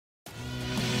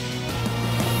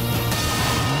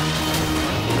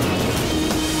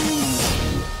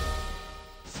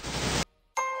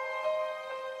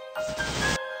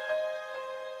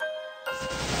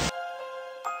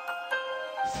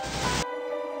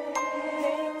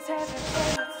haven't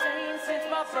been the same since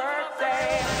my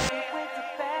birthday. We went to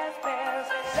Fazbear's,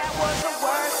 that was the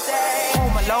worst day.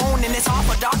 Home alone in this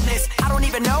awful darkness. I don't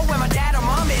even know where my dad or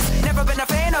mom is. Never been a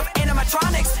fan of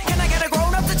animatronics. Can I get a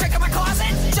grown-up to check out my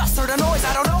closet? Just heard a noise,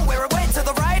 I don't know where it went. To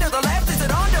the right or the left, is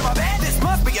it under my bed? This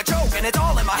must be a joke and it's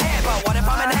all in my head. But what if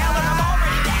I'm in hell and I'm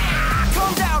already dead?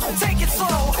 Calm down, take it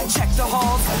slow. Check the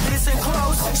halls, listen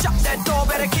close. Shut that door,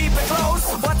 better keep it closed.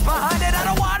 What's behind it, I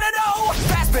don't wanna know.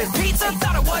 Fast-paced pizza,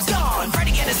 thought it was gone.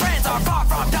 Freddy and his friends are far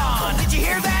from done. Did you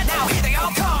hear that? Now here they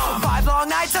all come. 5 long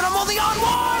nights and I'm only on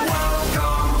one.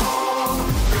 Welcome home,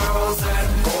 girls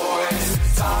and boys.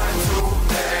 Time to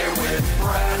play with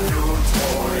brand new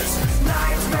toys.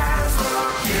 Nightmares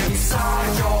lurk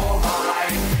inside your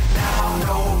mind. Now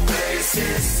no place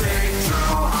is safe to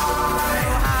hide.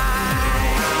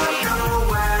 You have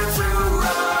nowhere to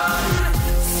run,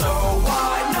 so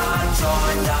why not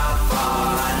join the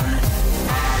fun?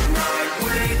 At night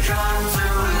we come to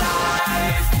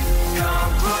life.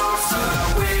 Come closer,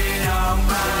 we don't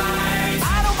mind.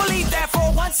 I don't believe that for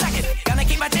 1 second. Gonna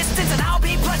keep my distance and I'll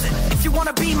be pleasant. If you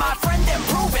wanna be my friend, then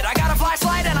prove it. I got a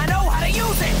flashlight and I know how to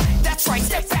use it. That's right,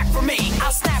 step back from me.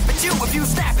 I'll snap at you if you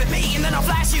snap at me, and then I'll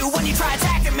flash you when you try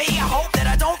attacking me. I hope that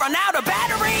I don't run out of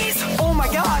batteries. Oh my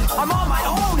god, I'm on my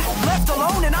own. Left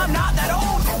alone and I'm not that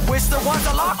old. Wish there was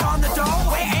a lock on the door.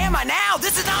 Where am I now?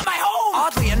 This is not my home.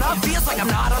 Oddly enough, feels like I'm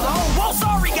not alone. Well,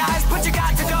 sorry guys, but you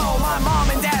got to go. My mom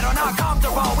and dad are not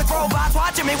comfortable with robots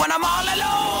watching me when I'm all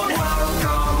alone.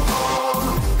 Welcome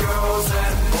home, girls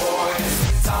and boys.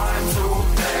 Time to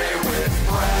play with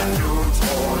brand new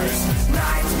toys.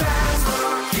 Nightmares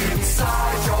lurk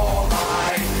inside your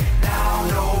mind. Now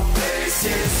no place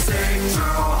is safe to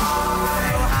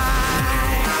hide.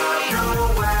 You have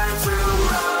nowhere to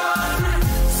run,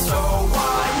 so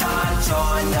why not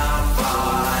join the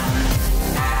fun?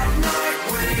 At night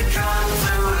we come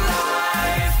to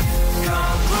life.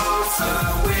 Come closer,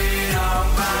 we don't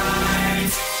mind.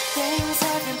 Things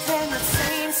haven't been the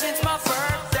same since my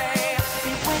birthday.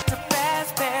 We went to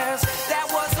Fazbear's, that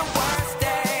was the worst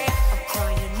day. I'm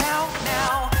crying out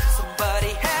now,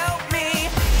 somebody help me.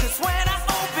 'Cause when I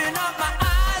open up my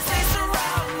eyes, they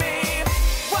surround me.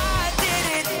 Why did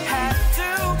it have to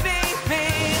be me?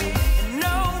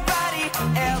 Nobody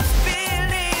else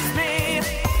believes me.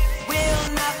 Will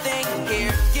nothing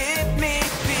here give me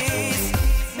peace?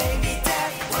 Maybe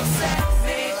death will set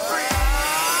me free.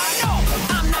 No,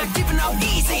 I'm not giving up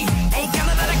easy. Ain't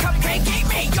gonna let a cupcake eat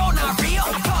me. You're not real,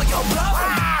 I call your bluff.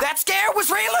 That scare was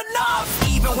real enough.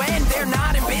 Even when they're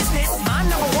not in business, I'm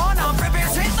number 1 on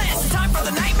Freddy's hit list. Time for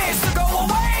the nightmares to go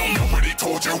away. Nobody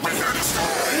told you we're here to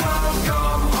stay.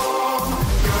 Welcome home,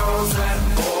 girls and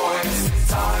boys.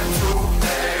 Time to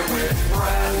play with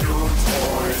brand new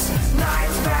toys.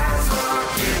 Nightmares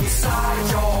lurk inside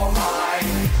your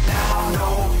mind. Now no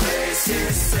place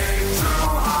is safe to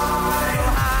hide.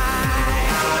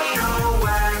 You have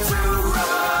nowhere to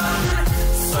run,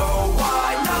 so why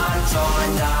not join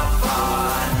the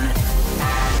fun?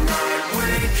 At night we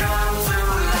come to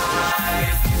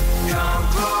life. Come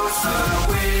closer,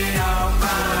 we don't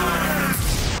mind.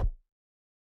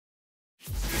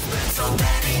 Spent so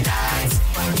many nights,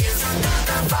 but here's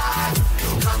another vibe.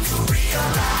 You'll come to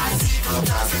realize evil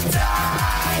doesn't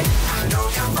die. I know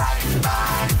you're frightened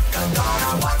by the thought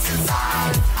of what's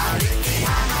inside. I leave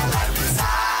behind my lifeless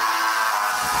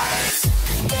eyes.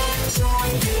 Enjoy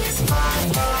these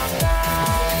final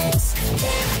nights.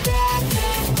 Get back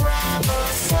and grab a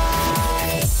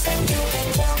slice, and you can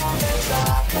tell on the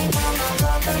drop. Think I'm not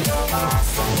loving your loss,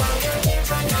 so while you're here,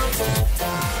 try not to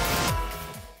die.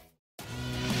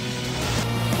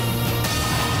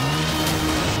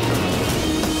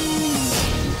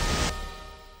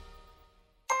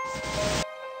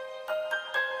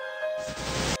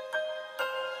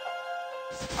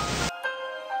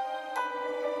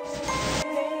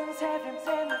 Things haven't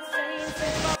been the same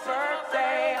since my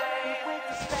birthday. We went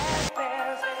to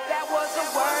Fazbear's, that was the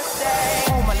worst day.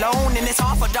 Home alone in this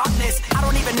awful darkness. I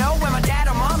don't even know where my dad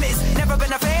or mom is. Never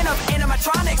been a fan of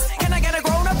animatronics. Can I get a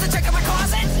grown-up to check out my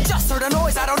closet? Just heard a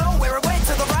noise, I don't know where it went.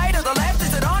 To the right or the left,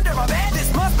 is it under my bed? This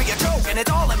must be a joke and it's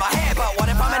all in my head. But what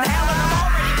if I'm in hell and I'm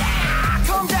already dead?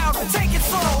 Calm down, take it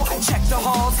slow. Check the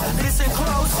halls, listen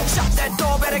close. Shut that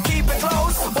door, better keep it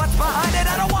closed. What's behind it,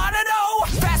 I don't wanna know.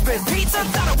 Fast-paced pizza,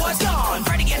 thought it was gone.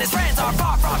 Freddy and his friends are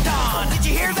far from done. Did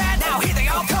you hear that? Now here they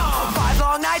all come. 5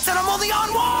 long nights and I'm only on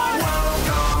one.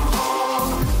 Welcome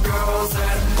home, girls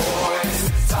and boys.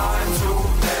 Time to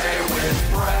play with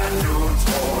brand new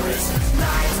toys.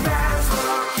 Nightmares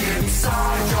lurk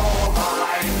inside your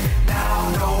mind. Now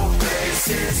no place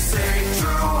is safe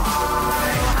to